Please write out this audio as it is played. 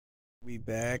We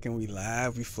back and we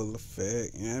live, we full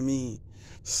effect, you know what I mean?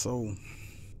 So,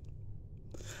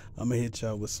 I'm gonna hit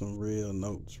y'all with some real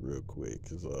notes real quick,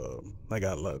 cause I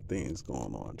got a lot of things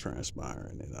going on,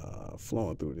 transpiring and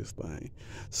flowing through this thing.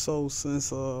 So,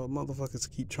 since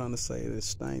motherfuckers keep trying to say this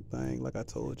stink thing, like I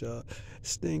told y'all,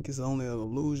 stink is only an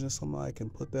illusion. Somebody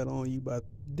can put that on you by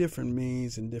different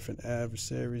means and different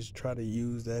adversaries, try to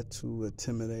use that to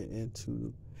intimidate and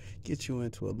to get you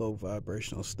into a low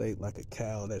vibrational state like a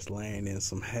cow that's laying in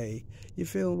some hay. You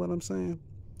feel what I'm saying?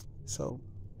 So,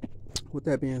 with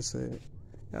that being said,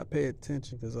 gotta pay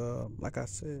attention because, like I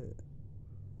said,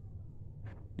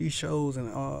 these shows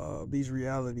and these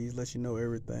realities let you know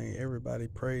everything. Everybody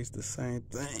prays the same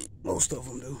thing. Most of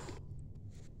them do,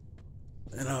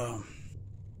 and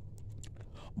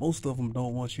most of them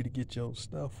don't want you to get your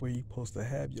stuff where you supposed to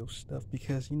have your stuff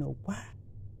because you know why?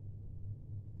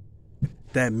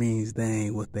 That means they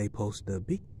ain't what they supposed to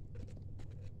be.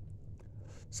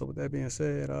 So with that being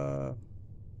said,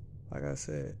 like I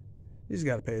said, you just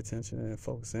gotta pay attention and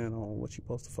focus in on what you're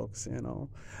supposed to focus in on,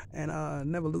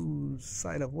 and never lose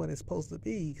sight of what it's supposed to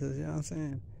be. Because you know what I'm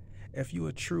saying. If you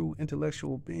a true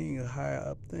intellectual being, a higher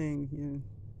up thing,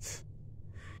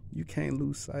 you can't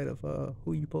lose sight of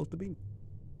who you supposed to be.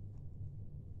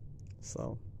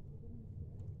 So,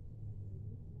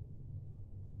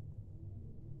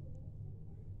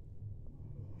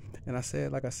 and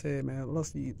like I said, man, a lot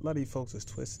of these folks is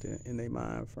twisted in their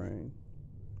mind frame,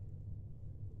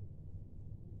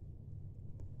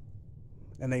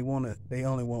 and they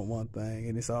only want one thing,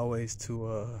 and it's always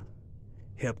to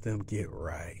help them get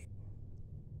right.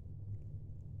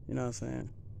 You know what I'm saying?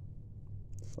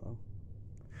 So,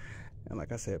 and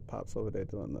like I said, Pop's over there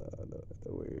doing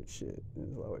the weird shit.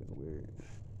 It's always weird.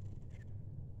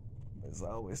 It's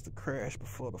always the crash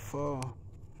before the fall.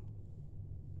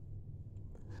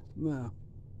 Now,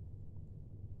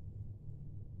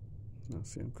 I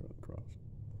see him coming across.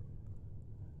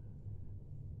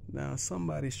 Now,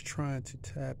 somebody's trying to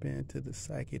tap into the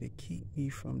psyche to keep me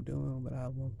from doing what I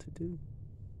want to do.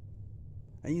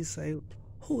 And you say,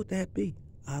 who would that be?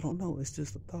 I don't know. It's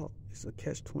just a thought. It's a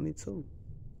catch-22.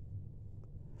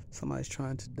 Somebody's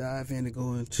trying to dive in and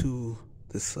go into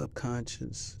the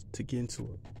subconscious to get into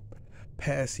a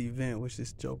past event, which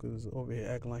this joker is over here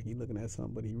acting like he's looking at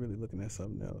something, but he really looking at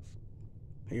something else.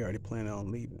 He already planning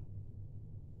on leaving.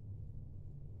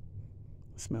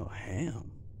 I smell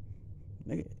ham.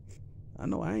 Nigga, I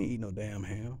know I ain't eat no damn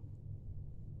ham.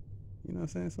 You know what I'm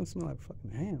saying? Something smell like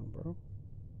fucking ham, bro.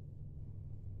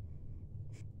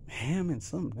 Ham and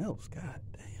something else. God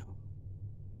damn.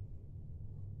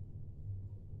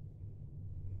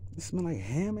 It smell like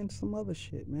ham and some other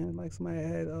shit, man. Like somebody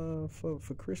had for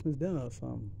Christmas dinner or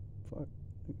something. Fuck,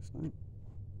 nigga stink.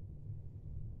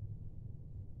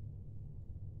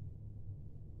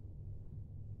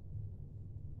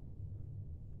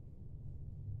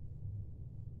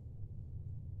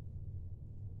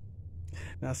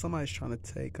 Now somebody's trying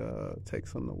to take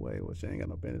something away, which they ain't got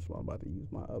no business. So I'm about to use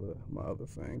my other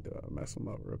thing to mess them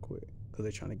up real quick because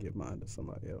they trying to give mine to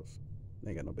somebody else. They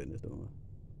ain't got no business doing.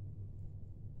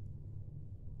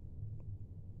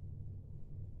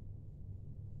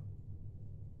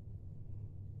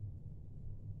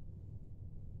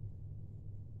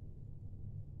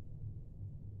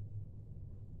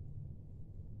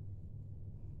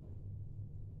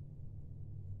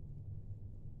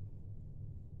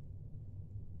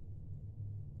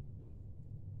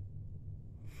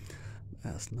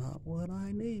 That's not what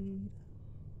I need.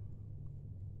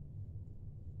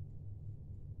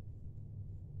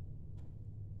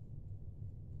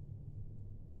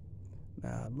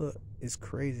 Now look, it's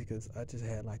crazy because I just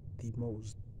had like the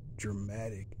most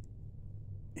dramatic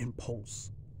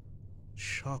impulse,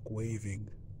 shock waving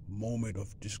moment of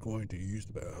just going to use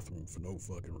the bathroom for no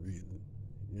fucking reason.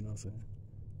 You know what I'm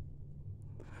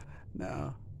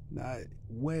saying? Now,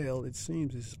 well, it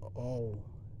seems it's all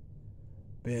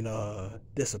been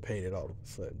dissipated all of a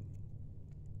sudden.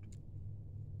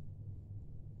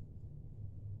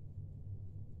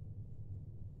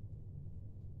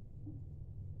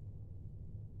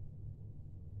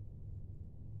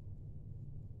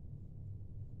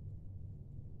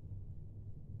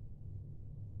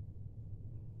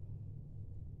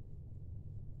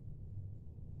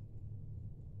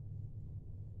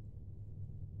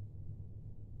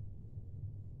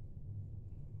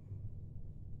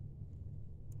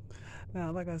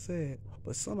 Now, like I said,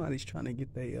 but somebody's trying to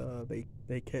get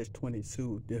they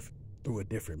catch-22 through a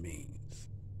different means.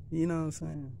 You know what I'm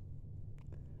saying?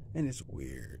 And it's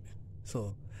weird.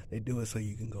 So they do it so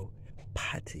you can go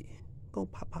potty, go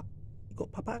pop pop, go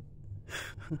pop pop.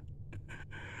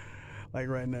 Like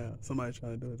right now, somebody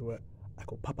trying to do it what? I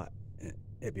go pop out and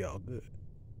it be all good.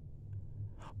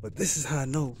 But this is how I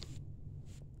know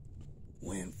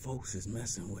when folks is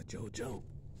messing with JoJo.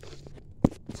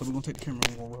 So we're gonna take the camera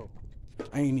and we're gonna roll.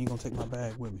 I ain't even gonna take my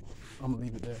bag with me. I'm gonna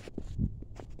leave it there.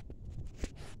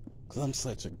 Cause I'm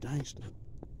such a gangster.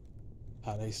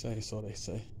 How they say, so they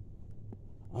say.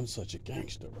 I'm such a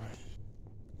gangster, right?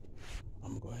 I'm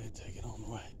gonna go ahead and take it on the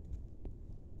way.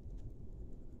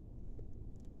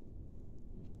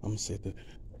 I'm gonna say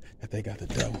that they got the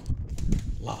door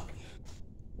locked.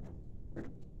 I'm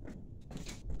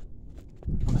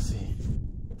gonna see.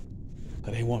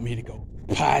 Cause they want me to go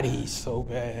potty so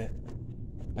bad.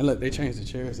 And look, they changed the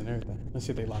chairs and everything. Let's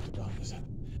see if they locked the door.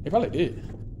 They probably did.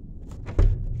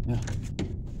 Yeah.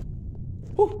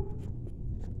 Whew.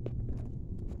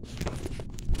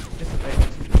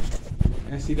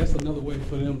 And see, that's another way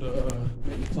for them to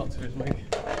make me talk to this lady.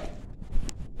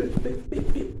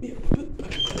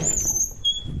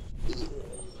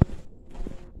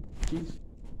 Jeez.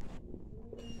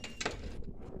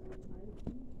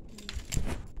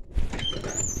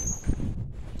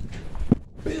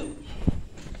 Bill.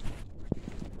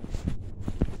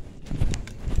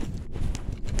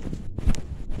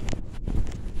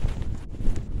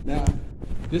 Now,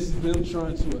 this is them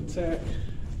trying to attack.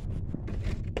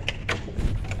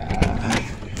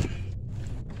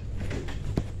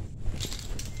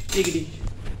 Giggity.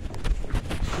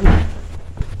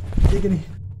 Giggity.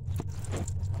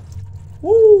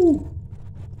 Woo!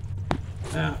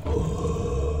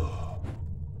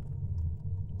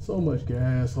 So much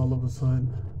gas all of a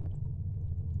sudden.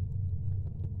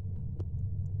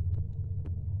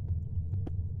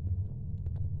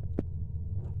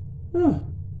 Huh.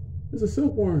 It's a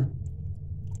silkworm.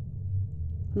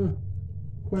 Huh.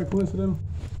 Quite coincidental.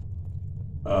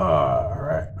 All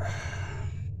right.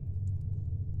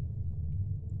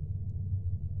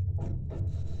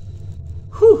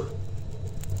 Whew.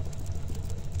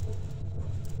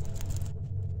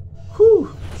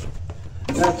 Whew.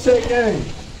 Now check game.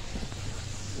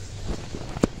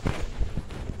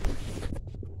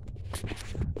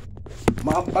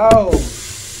 My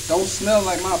balls don't smell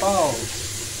like my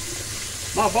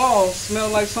balls. My balls smell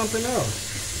like something else.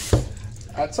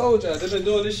 I told y'all, they've been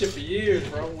doing this shit for years,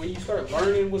 bro. When you start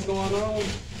learning what's going on,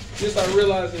 you start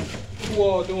realizing who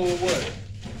all doing what.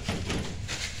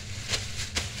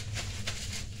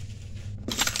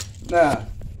 Nah,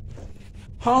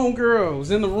 homegirl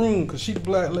was in the room because she the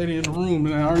black lady in the room,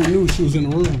 and I already knew she was in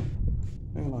the room.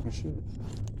 They ain't locking shit.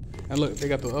 And look, they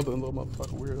got the other little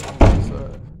motherfucking weirdo on the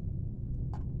side.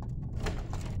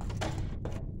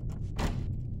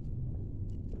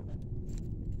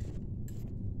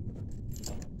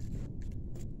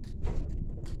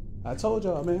 I told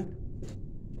y'all, man.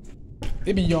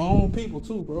 It be your own people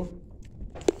too, bro.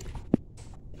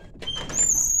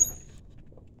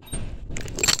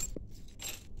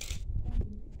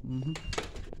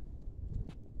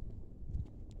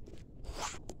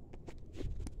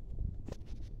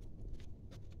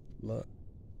 Look,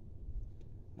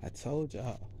 I told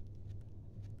y'all.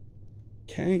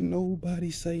 Can't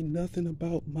nobody say nothing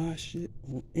about my shit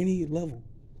on any level.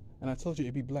 And I told you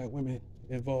it'd be black women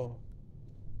involved.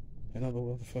 And other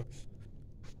motherfuckers.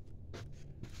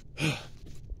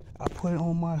 I put it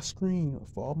on my screen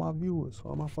for all my viewers,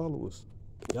 all my followers.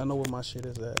 Y'all know where my shit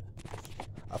is at.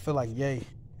 I feel like, yay,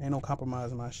 ain't no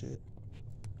compromising my shit.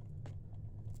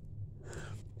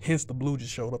 Hence the blue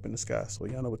just showed up in the sky, so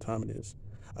y'all know what time it is.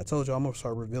 I told you I'm gonna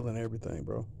start revealing everything,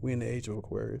 bro. We in the age of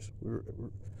Aquarius.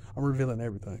 I'm revealing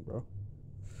everything, bro.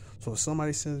 So if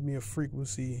somebody sends me a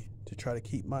frequency to try to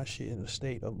keep my shit in a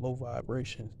state of low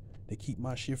vibration, to keep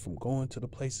my shit from going to the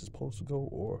place it's supposed to go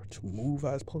or to move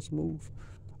how it's supposed to move,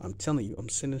 I'm telling you, I'm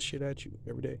sending shit at you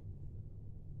every day.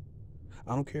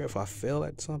 I don't care if I fail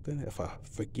at something, if I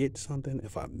forget something,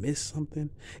 if I miss something,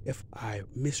 if I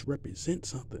misrepresent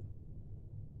something.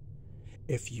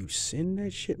 If you send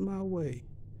that shit my way,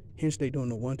 hence they doing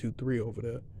the 1, 2, 3 over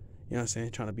there, you know what I'm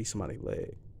saying, trying to be somebody's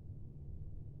leg.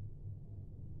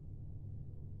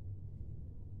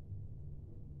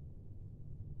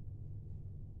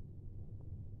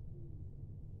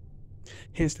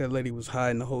 Hence that lady was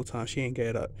hiding the whole time. She ain't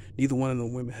got up. Neither one of the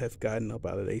women have gotten up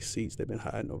out of their seats. They've been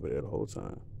hiding over there the whole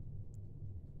time.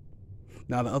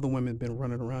 Now the other women been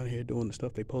running around here doing the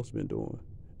stuff they supposed to been doing.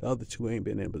 The other two ain't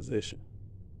been in position.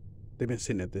 They've been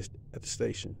sitting at the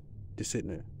station, just sitting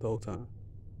there the whole time.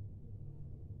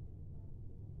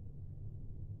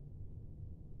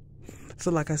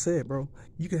 So like I said, bro,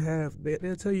 you can have,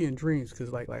 they'll tell you in dreams,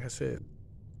 because like I said,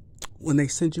 When they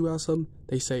send you out something,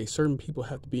 they say certain people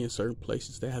have to be in certain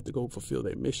places. They have to go fulfill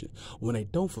their mission. When they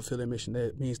don't fulfill their mission,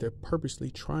 that means they're purposely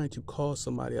trying to cause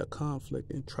somebody a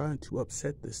conflict and trying to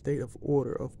upset the state of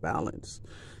order, of balance.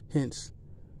 Hence,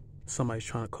 somebody's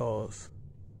trying to cause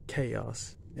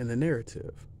chaos in the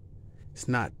narrative. It's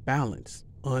not balanced,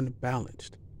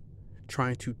 unbalanced.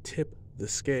 Trying to tip the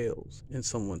scales in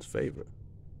someone's favor.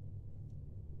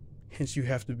 Hence, you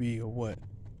have to be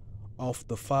off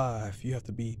the 5. You have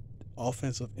to be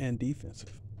offensive and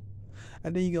defensive.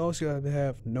 And then you also have to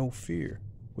have no fear,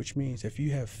 which means if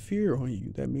you have fear on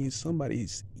you, that means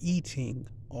somebody's eating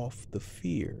off the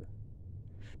fear.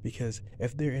 Because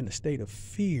if they're in a state of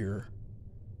fear,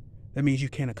 that means you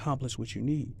can't accomplish what you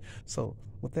need. So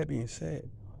with that being said,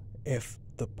 if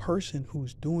the person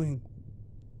who's doing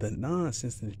the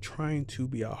nonsense and trying to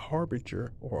be a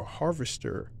harbinger or a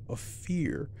harvester of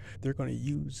fear, they're going to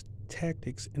use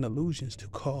tactics and illusions to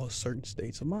cause certain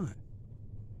states of mind.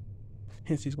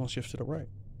 Hence, he's going to shift to the right.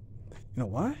 You know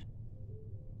why?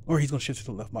 Or he's going to shift to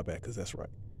the left, my bad, because that's right.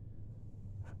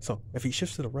 So if he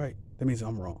shifts to the right, that means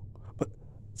I'm wrong. But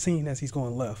seeing as he's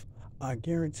going left, I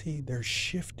guarantee they're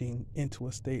shifting into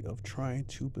a state of trying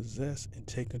to possess and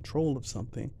take control of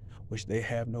something which they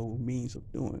have no means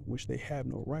of doing, which they have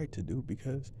no right to do,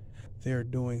 because they're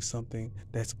doing something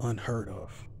that's unheard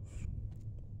of.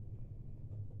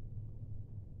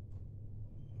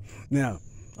 Now,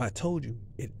 I told you,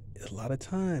 a lot of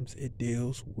times it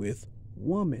deals with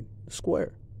woman, the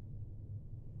square.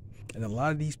 And a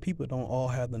lot of these people don't all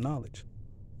have the knowledge.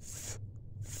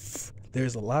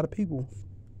 There's a lot of people,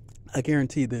 I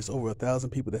guarantee there's over 1,000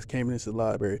 people that came into the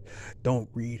library don't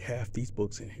read half these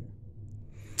books in here.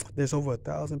 There's over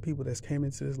 1,000 people that came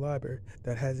into this library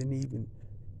that hasn't even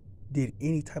did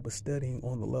any type of studying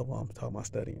on the level I'm talking about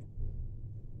studying.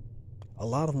 A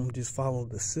lot of them just follow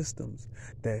the systems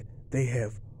that they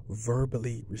have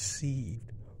verbally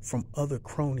received from other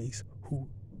cronies who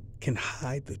can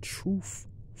hide the truth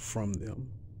from them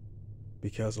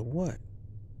because of what?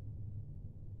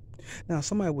 Now,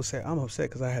 somebody will say, I'm upset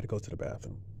because I had to go to the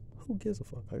bathroom. Who gives a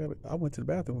fuck? I went to the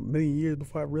bathroom a million years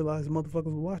before I realized the motherfuckers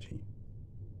were watching.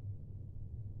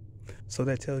 So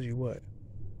that tells you what?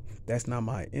 That's not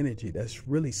my energy. That's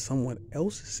really someone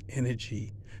else's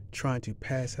energy trying to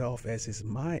pass it off as it's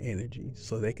my energy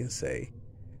so they can say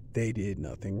they did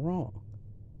nothing wrong.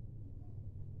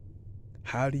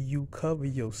 How do you cover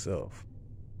yourself?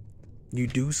 You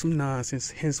do some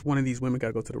nonsense. Hence, one of these women got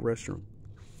to go to the restroom.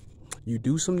 You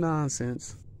do some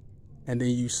nonsense, and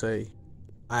then you say,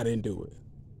 I didn't do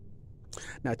it.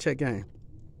 Now, check game.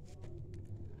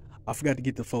 I forgot to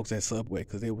get the folks at Subway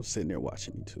because they were sitting there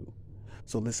watching me too.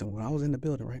 So listen, when I was in the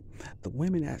building, right, the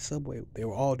women at Subway, they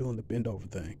were all doing the bend over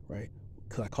thing, right?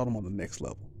 Because I caught them on the next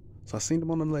level. So I seen them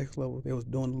on the next level. They was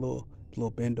doing the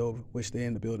little bend over, which they're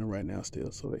in the building right now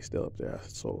still. So they still up there.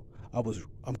 So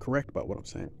I'm correct about what I'm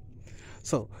saying.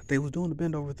 So they was doing the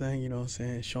bend over thing, you know what I'm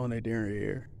saying, showing their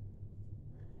derriere.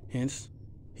 Hence,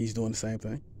 he's doing the same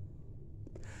thing.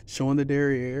 Showing the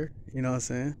derriere, you know what I'm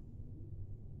saying?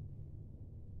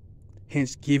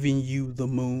 Hence, giving you the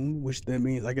moon, which that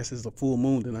means, I guess it's a full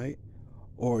moon tonight.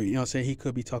 Or, you know what I'm saying, he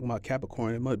could be talking about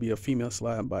Capricorn. It might be a female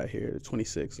sliding by here,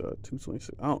 26 or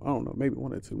 226. I don't know, maybe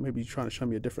one or two. Maybe he's trying to show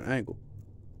me a different angle.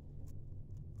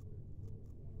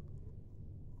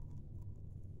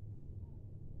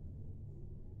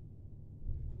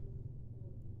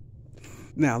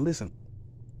 Now, listen,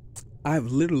 I've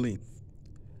literally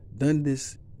done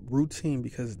this routine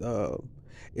because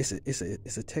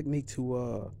it's a technique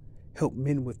to help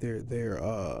men with their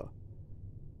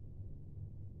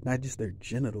not just their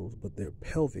genitals, but their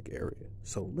pelvic area.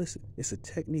 So listen, it's a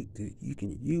technique that you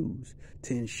can use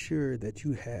to ensure that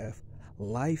you have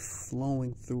life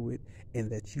flowing through it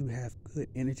and that you have good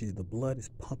energy. The blood is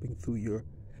pumping through your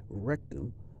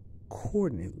rectum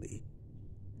coordinately.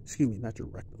 Excuse me, not your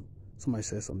rectum. Somebody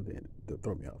said something to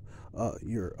throw me off.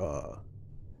 Your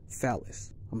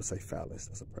phallus. I'm going to say phallus.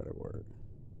 That's a better word.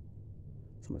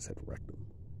 Somebody said rectum.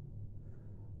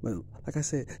 But like I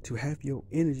said, to have your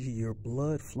energy, your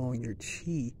blood flowing, your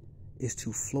chi is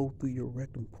to flow through your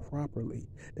rectum properly.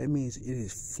 That means it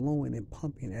is flowing and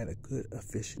pumping at a good,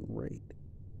 efficient rate.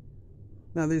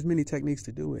 Now, there's many techniques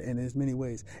to do it, and there's many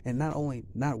ways. And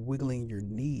not wiggling your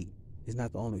knee is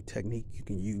not the only technique you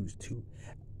can use to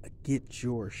get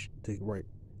yours to right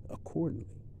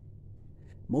accordingly.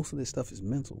 Most of this stuff is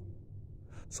mental.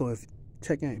 So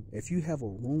check in. If you have a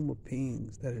room of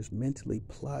beings that is mentally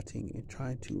plotting and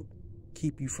trying to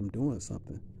keep you from doing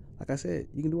something, like I said,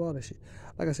 you can do all that shit.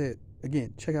 Like I said,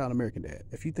 again, check out American Dad.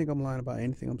 If you think I'm lying about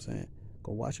anything I'm saying,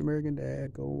 go watch American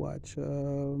Dad. Go watch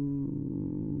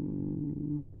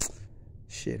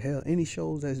Shit, hell, any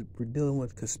shows that's dealing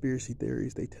with conspiracy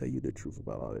theories, they tell you the truth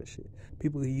about all that shit.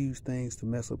 People can use things to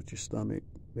mess up with your stomach.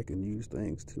 They can use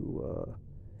things to,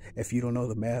 if you don't know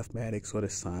the mathematics or the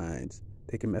signs,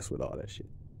 they can mess with all that shit.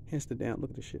 Hence the damn, look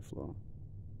at the shit flow.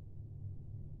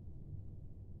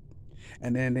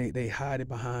 And then they hide it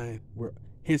behind where,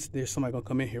 hence there's somebody gonna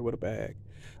come in here with a bag.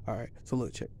 All right, so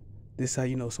look, check. This is how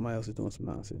you know somebody else is doing some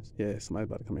nonsense. Yeah, somebody's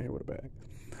about to come in here with a bag.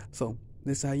 So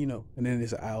this is how you know. And then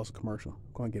there's an aisles commercial.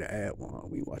 I'm gonna get an ad while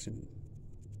we watching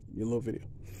your little video.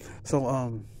 So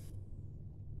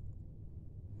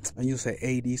and you'll say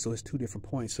AD, so it's 2 different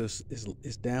points. So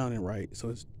it's down and right. So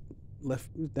it's left,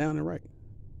 it's down and right,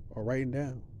 or right and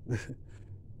down.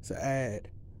 It's an ad.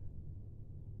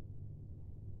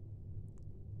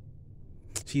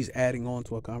 She's adding on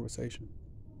to a conversation.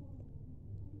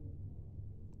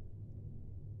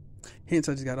 Hence,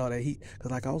 I just got all that heat.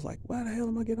 Because, like, I was like, why the hell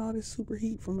am I getting all this super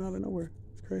heat from out of nowhere?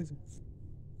 It's crazy.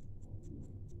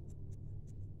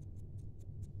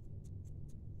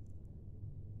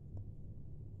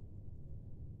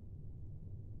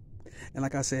 And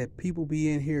like I said, people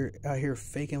be out here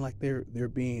faking like they're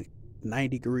being 90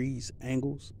 degrees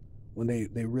angles when they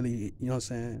really, you know what I'm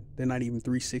saying? They're not even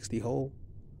 360 whole.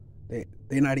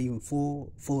 They're not even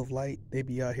full of light. They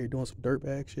be out here doing some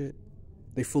dirtbag shit.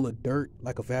 They full of dirt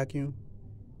like a vacuum.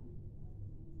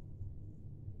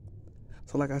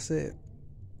 So like I said,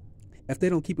 if they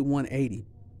don't keep it 180, you know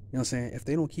what I'm saying? If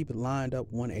they don't keep it lined up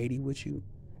 180 with you,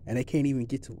 and they can't even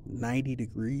get to 90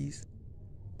 degrees,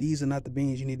 these are not the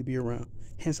beings you need to be around.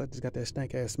 Hence, I just got that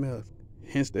stank ass smell.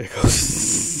 Hence, there it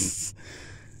goes.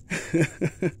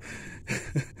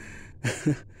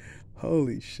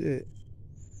 Holy shit.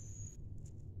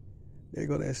 There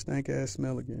go that stank ass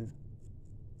smell again.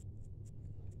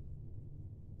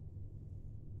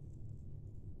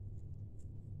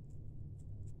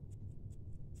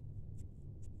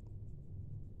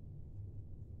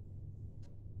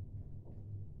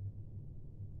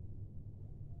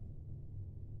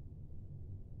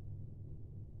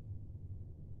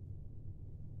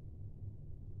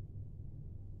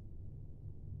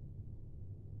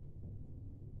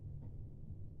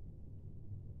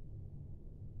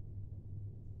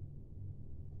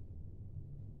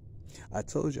 I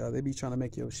told y'all, they be trying to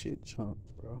make your shit chunk,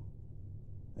 bro.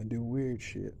 And do weird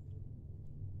shit.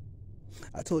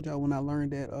 I told y'all when I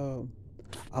learned that,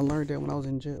 when I was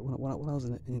in jail, when I was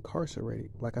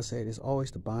incarcerated. Like I said, it's always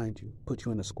to bind you, put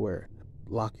you in a square,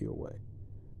 lock you away,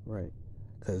 right?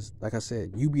 Because, like I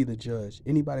said, you be the judge.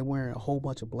 Anybody wearing a whole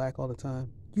bunch of black all the time,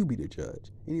 you be the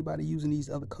judge. Anybody using these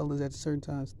other colors at certain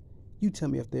times, you tell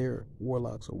me if they're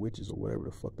warlocks or witches or whatever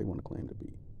the fuck they want to claim to be.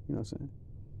 You know what I'm saying?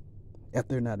 If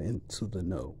they're not into the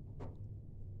know,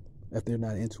 if they're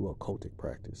not into occultic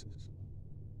practices.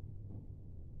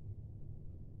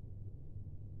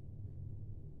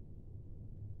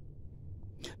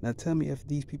 Now tell me if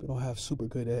these people don't have super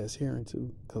good ass hearing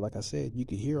too, because like I said, you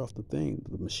can hear off the thing.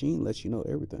 The machine lets you know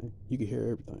everything. You can hear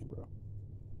everything, bro.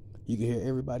 You can hear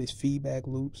everybody's feedback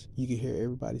loops. You can hear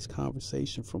everybody's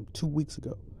conversation from 2 weeks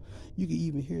ago. You can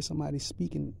even hear somebody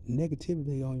speaking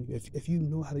negativity on you if you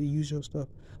know how to use your stuff.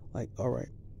 Like, all right,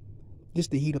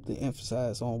 just to heat up the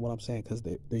emphasize on what I'm saying, because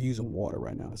they're using water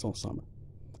right now. It's on summer,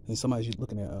 and somebody's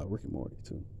looking at Rick and Morty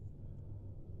too.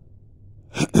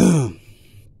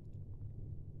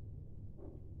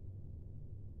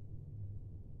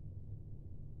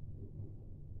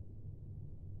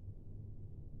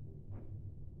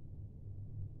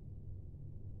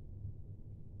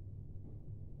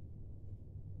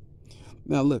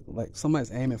 Now look, like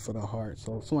somebody's aiming for the heart,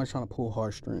 so somebody's trying to pull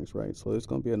heartstrings, right? So it's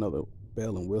gonna be another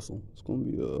bell and whistle. It's gonna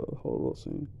be a whole little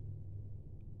scene.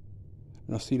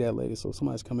 And I see that lady, so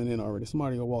somebody's coming in already.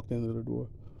 Somebody walked into the door.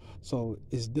 So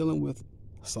it's dealing with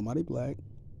somebody black,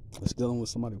 it's dealing with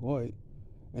somebody white,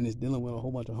 and it's dealing with a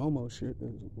whole bunch of homo shit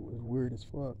that's weird as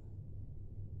fuck.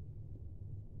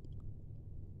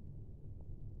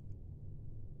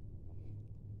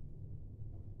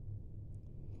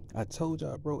 I told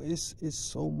y'all, bro, it's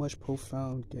so much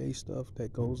profound gay stuff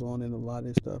that goes on in a lot of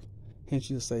this stuff. Hence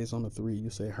you say it's on the 3, you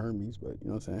say Hermes, but you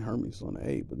know what I'm saying, Hermes is on the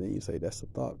 8, but then you say that's the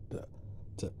thought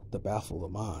to baffle the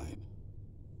mind.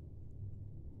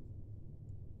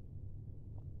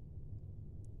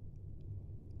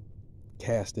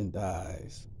 Casting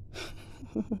dies.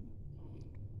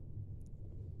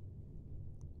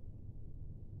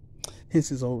 Hence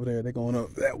is over there. They're going up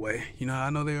that way. You know, I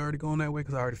know they're already going that way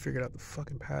because I already figured out the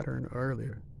fucking pattern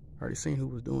earlier. I already seen who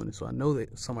was doing it, so I know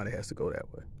that somebody has to go that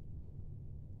way.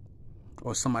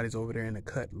 Or somebody's over there in the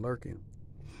cut lurking.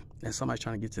 And somebody's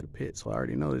trying to get to the pit. So I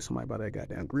already know there's somebody by that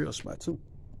goddamn grill spot too.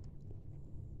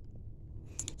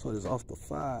 So it's off the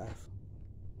 5.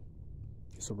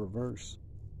 It's a reverse.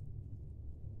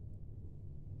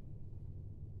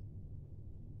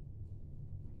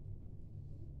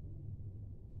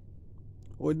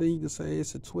 Or then you can say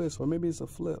it's a twist, or maybe it's a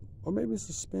flip, or maybe it's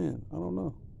a spin. I don't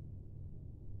know.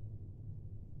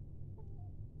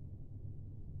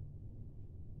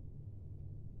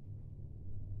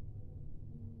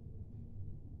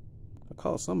 I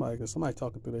called somebody because somebody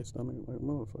talking through their stomach. Like,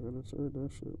 motherfucker,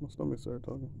 that shit. My stomach started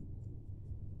talking.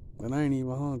 And I ain't even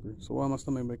hungry. So why my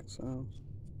stomach making sounds?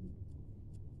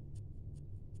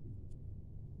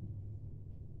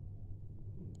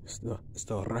 It's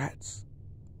the rats.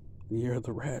 The year of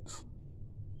the rats.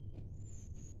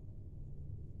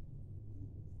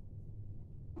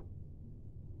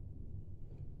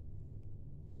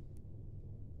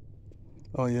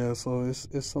 Oh yeah, so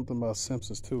it's something about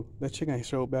Simpsons too. That chick ain't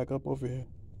showed back up over here.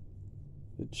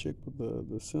 The chick with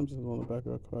the Simpsons on the back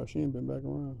of her car, she ain't been back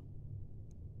around.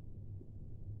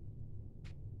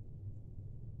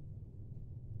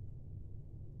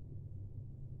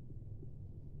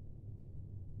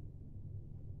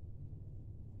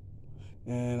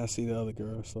 And I see the other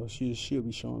girl, so she'll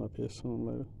be showing up here soon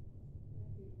later.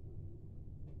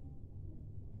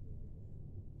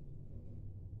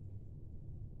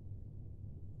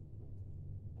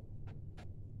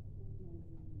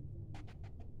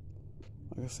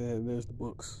 Like I said, there's the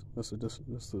books. That's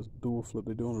the dual flip.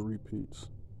 They're doing the repeats.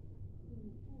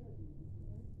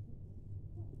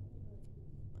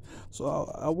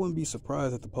 So I wouldn't be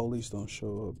surprised if the police don't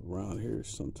show up around here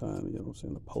sometime. You know what I'm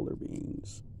saying? The polar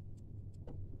beans.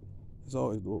 There's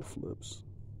always dual flips.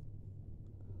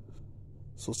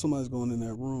 So somebody's going in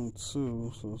that room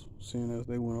too. So seeing as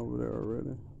they went over there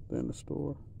already, they're in the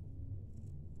store.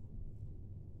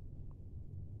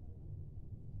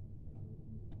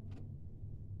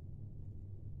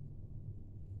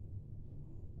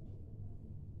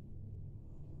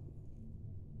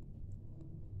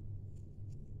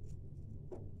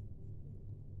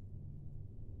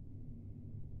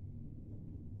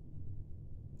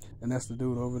 And that's the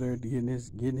dude over there getting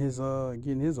his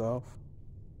off.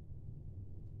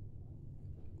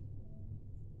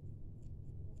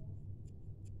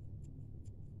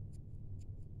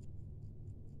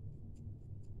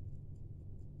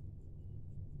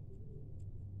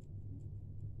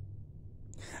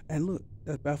 And look,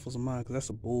 that baffles my mind because that's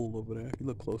a bull over there. If you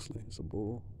look closely, it's a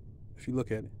bull. If you look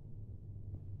at it.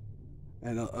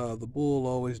 And the bull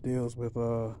always deals with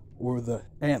or the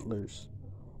antlers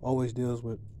always deals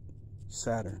with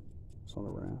Saturn. It's on the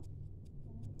round.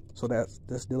 So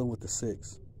that's dealing with the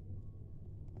 6.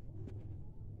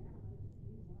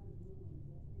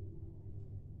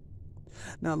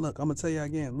 Now look, I'm gonna tell you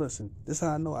again. Listen, this is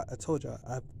how I know. I told you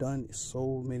I've done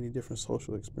so many different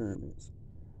social experiments.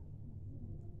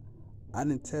 I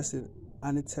didn't test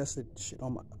shit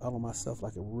on myself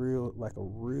like a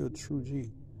real true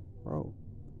G, bro.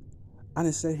 I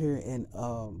didn't sit here and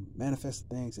manifest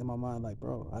things in my mind like,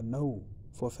 bro, I know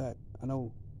for a fact, I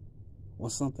know when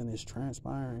something is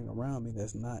transpiring around me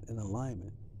that's not in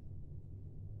alignment.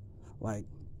 Like,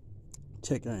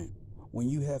 check in. When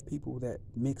you have people that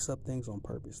mix up things on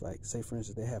purpose, like say for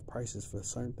instance they have prices for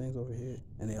certain things over here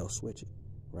and they'll switch it,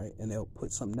 right? And they'll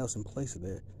put something else in place of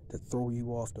there to throw you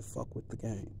off to fuck with the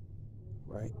game,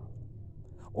 right?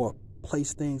 Or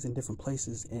place things in different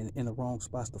places and in the wrong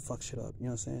spots to fuck shit up, you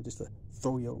know what I'm saying? Just to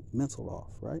throw your mental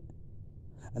off, right?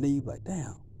 And then you be like,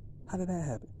 damn, how did that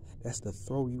happen? That's to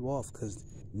throw you off, because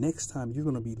next time you're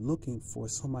going to be looking for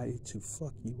somebody to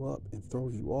fuck you up and throw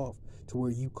you off to where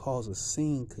you cause a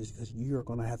scene, because you're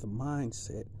going to have the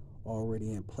mindset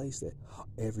already in place that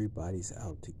everybody's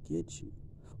out to get you.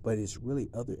 But it's really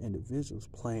other individuals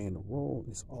playing the role.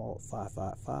 It's all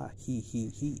 555,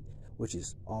 he, which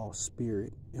is all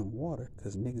spirit and water,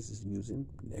 because niggas is using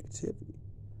negativity.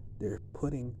 They're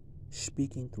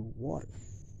speaking through water.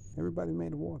 Everybody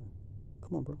made of water.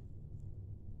 Come on, bro.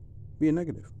 Being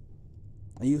negative.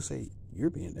 And you say,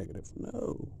 you're being negative.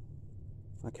 No.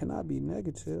 I cannot be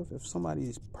negative if somebody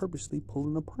is purposely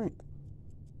pulling a prank.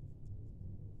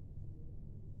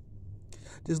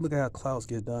 Just look at how Klaus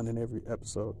gets done in every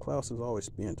episode. Klaus is always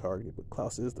being targeted, but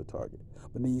Klaus is the target.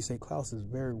 But then you say Klaus is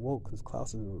very woke because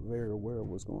Klaus is very aware of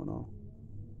what's going on.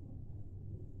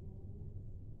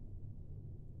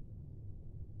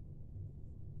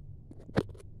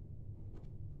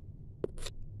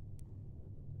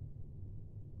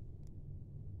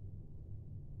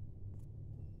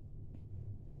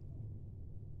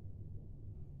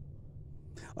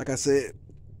 Like I said,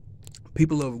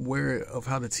 people are aware of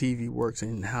how the TV works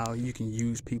and how you can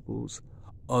use people's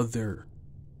other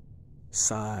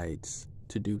sides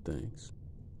to do things.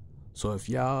 So if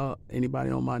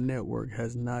anybody on my network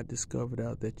has not discovered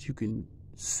out that you can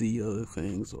see other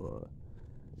things, or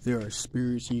there are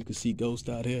spirits and you can see ghosts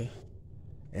out here,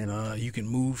 and you can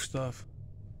move stuff,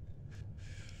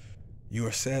 you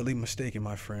are sadly mistaken,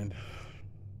 my friend.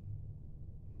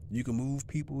 You can move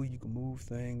people, you can move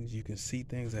things, you can see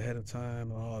things ahead of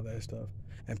time and all that stuff.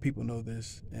 And people know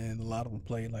this, and a lot of them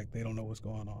play like they don't know what's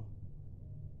going on.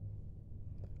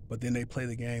 But then they play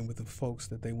the game with the folks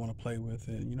that they want to play with,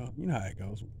 and you know how it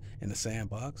goes in the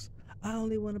sandbox. I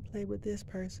only want to play with this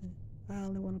person. I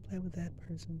only want to play with that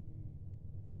person.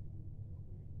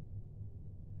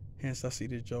 Hence, I see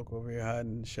this joke over here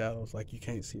hiding in the shadows, like you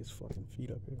can't see his fucking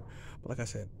feet up here. But like I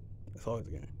said, it's always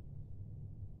a game.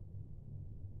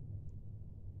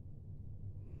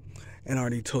 And I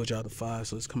already told y'all the 5,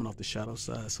 so it's coming off the shadow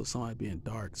side. So somebody being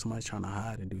dark, somebody's trying to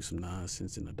hide and do some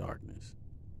nonsense in the darkness.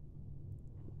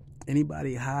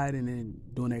 Anybody hiding and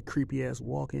doing that creepy ass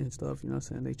walking and stuff, you know what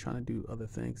I'm saying? They trying to do other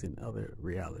things in other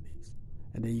realities.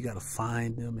 And then you got to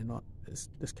find them and all this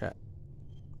cat.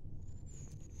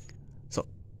 So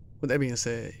with that being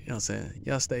said, you know what I'm saying?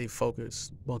 Y'all stay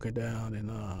focused, bunker down,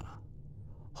 and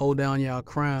hold down y'all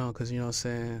crown, because, you know what I'm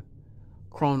saying,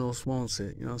 Kronos wants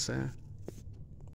it, you know what I'm saying?